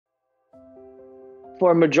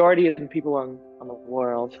For a majority of the people on the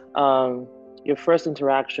world, your first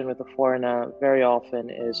interaction with a foreigner very often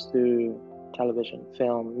is through television,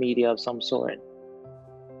 film, media of some sort.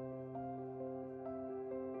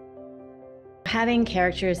 Having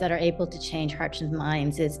characters that are able to change hearts and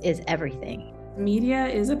minds is everything. Media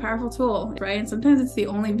is a powerful tool, right? And sometimes it's the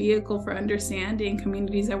only vehicle for understanding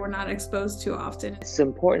communities that we're not exposed to often. It's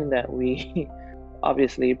important that we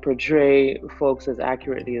obviously portray folks as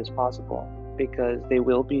accurately as possible because they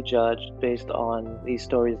will be judged based on these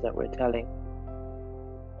stories that we're telling.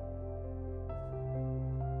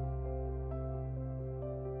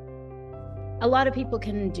 A lot of people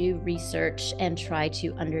can do research and try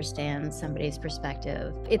to understand somebody's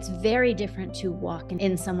perspective. It's very different to walk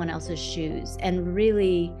in someone else's shoes and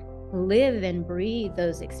really live and breathe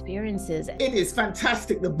those experiences. It is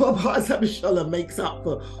fantastic that Bob Hart makes up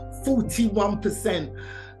for 41%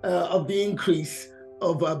 of the increase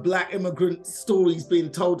of Black immigrant stories being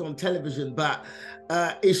told on television, but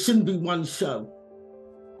it shouldn't be one show.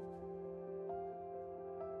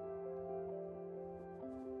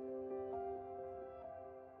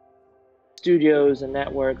 Studios and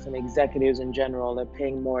networks and executives in general are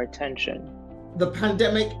paying more attention. The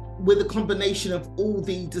pandemic, with a combination of all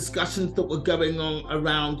the discussions that were going on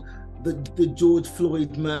around the George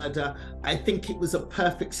Floyd murder, I think it was a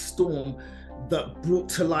perfect storm that brought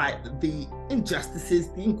to light the injustices,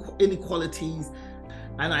 the inequalities,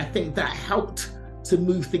 and I think that helped to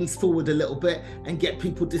move things forward a little bit and get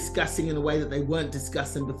people discussing in a way that they weren't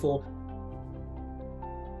discussing before.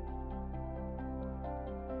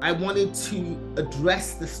 I wanted to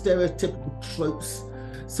address the stereotypical tropes.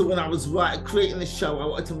 So when I was creating the show, I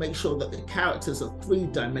wanted to make sure that the characters are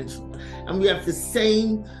three-dimensional and we have the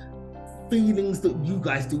same feelings that you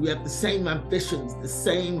guys do. We have the same ambitions, the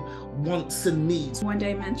same wants and needs.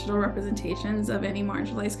 One-dimensional representations of any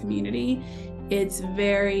marginalized community, it's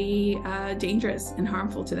very dangerous and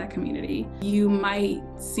harmful to that community. You might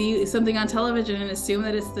see something on television and assume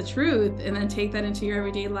that it's the truth and then take that into your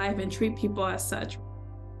everyday life and treat people as such.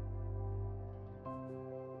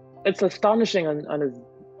 It's astonishing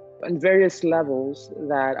on various levels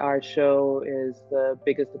that our show is the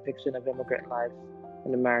biggest depiction of immigrant life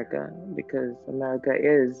in America, because America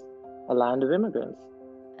is a land of immigrants.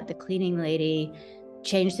 The cleaning lady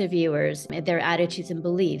changed the viewers, their attitudes and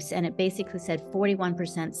beliefs, and it basically said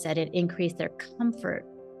 41% said it increased their comfort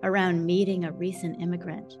around meeting a recent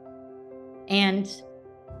immigrant. And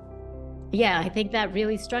yeah, I think that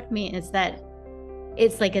really struck me, is that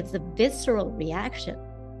it's a visceral reaction.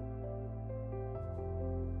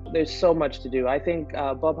 There's so much to do. I think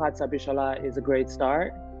Bob Hart is a great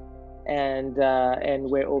start, and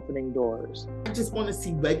we're opening doors. I just want to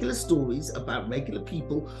see regular stories about regular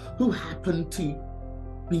people who happen to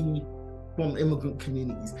be from immigrant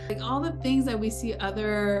communities. Like all the things that we see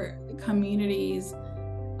other communities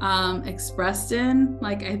expressed in,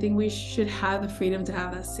 like I think we should have the freedom to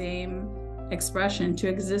have that same expression, to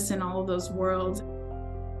exist in all of those worlds.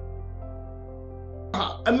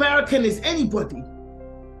 American is anybody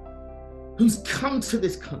who's come to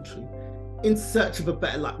this country in search of a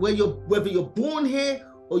better life, whether you're born here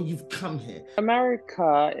or you've come here.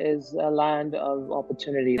 America is a land of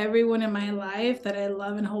opportunity. Everyone in my life that I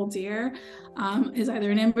love and hold dear is either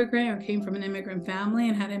an immigrant or came from an immigrant family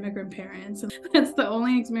and had immigrant parents. And that's the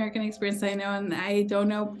only American experience I know, and I don't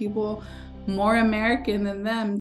know people more American than them.